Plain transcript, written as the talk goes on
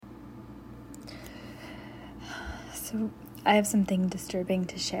So, I have something disturbing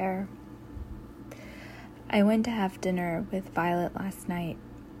to share. I went to have dinner with Violet last night.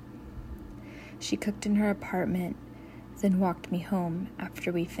 She cooked in her apartment, then walked me home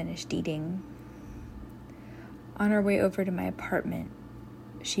after we finished eating. On our way over to my apartment,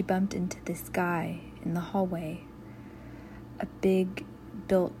 she bumped into this guy in the hallway. A big,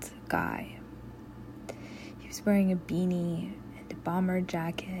 built guy. He was wearing a beanie and a bomber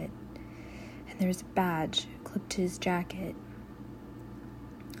jacket, and there was a badge clipped to his jacket.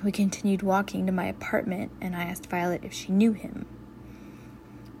 We continued walking to my apartment, and I asked Violet if she knew him.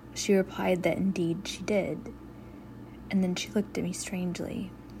 She replied that indeed she did, and then she looked at me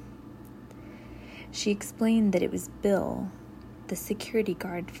strangely. She explained that it was Bill, the security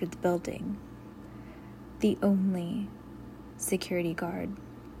guard for the building. The only security guard.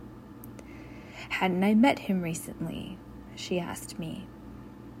 Hadn't I met him recently? She asked me.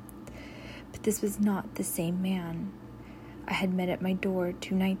 But this was not the same man I had met at my door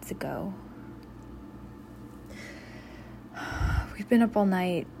 2 nights ago. We've been up all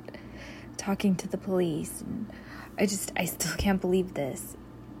night talking to the police, and I still can't believe this.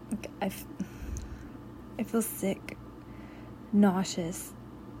 I feel sick, nauseous,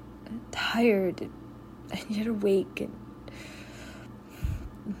 tired, and yet awake. And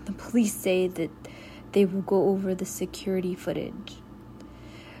the police say that they will go over the security footage.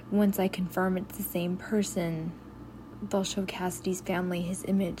 Once I confirm it's the same person, they'll show Cassidy's family his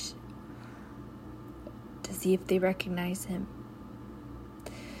image to see if they recognize him.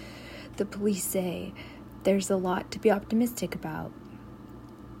 The police say there's a lot to be optimistic about,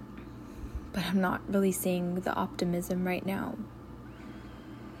 but I'm not really seeing the optimism right now.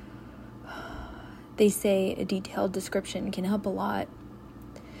 They say a detailed description can help a lot.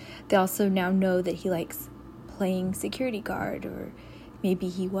 They also now know that he likes playing security guard, or maybe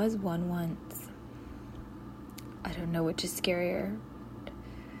he was one once. I don't know which is scarier.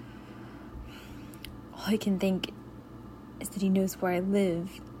 All I can think is that he knows where I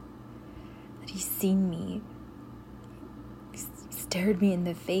live, that he's seen me. He stared me in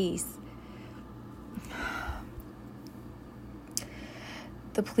the face.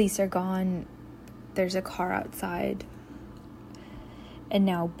 The police are gone. There's a car outside. And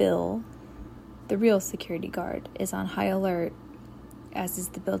now Bill, the real security guard, is on high alert, as is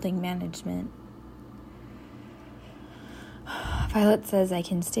the building management. Violet says I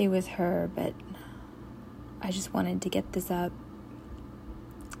can stay with her, but I just wanted to get this up.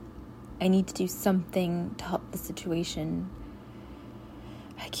 I need to do something to help the situation.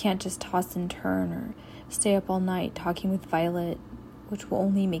 I can't just toss and turn or stay up all night talking with Violet, which will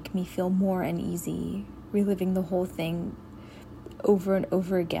only make me feel more uneasy, reliving the whole thing over and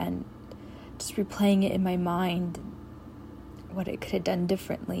over again, just replaying it in my mind, what it could have done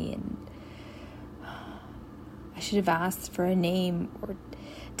differently. And I should have asked for a name or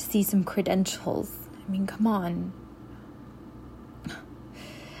to see some credentials. I mean, come on.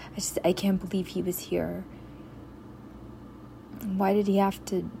 I can't believe he was here. Why did he have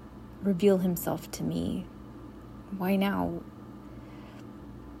to reveal himself to me? Why now?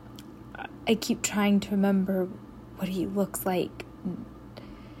 I keep trying to remember what he looks like.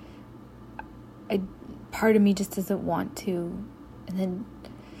 Part of me just doesn't want to, and then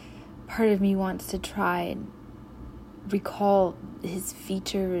part of me wants to try and recall his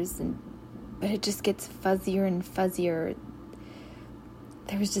features, but it just gets fuzzier and fuzzier.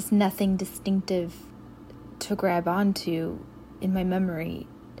 There was just nothing distinctive to grab onto in my memory.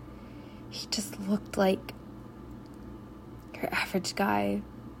 He just looked like your average guy.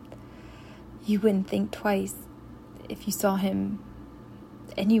 You wouldn't think twice if you saw him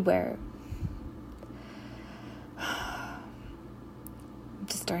anywhere. I'm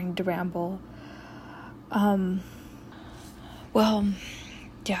just starting to ramble.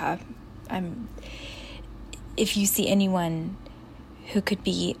 If you see anyone who could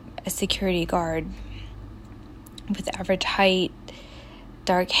be a security guard with average height,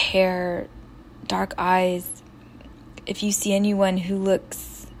 dark hair, dark eyes, if you see anyone who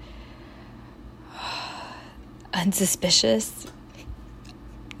looks unsuspicious,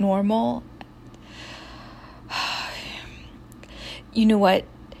 normal, you know what?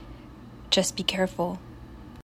 Just be careful.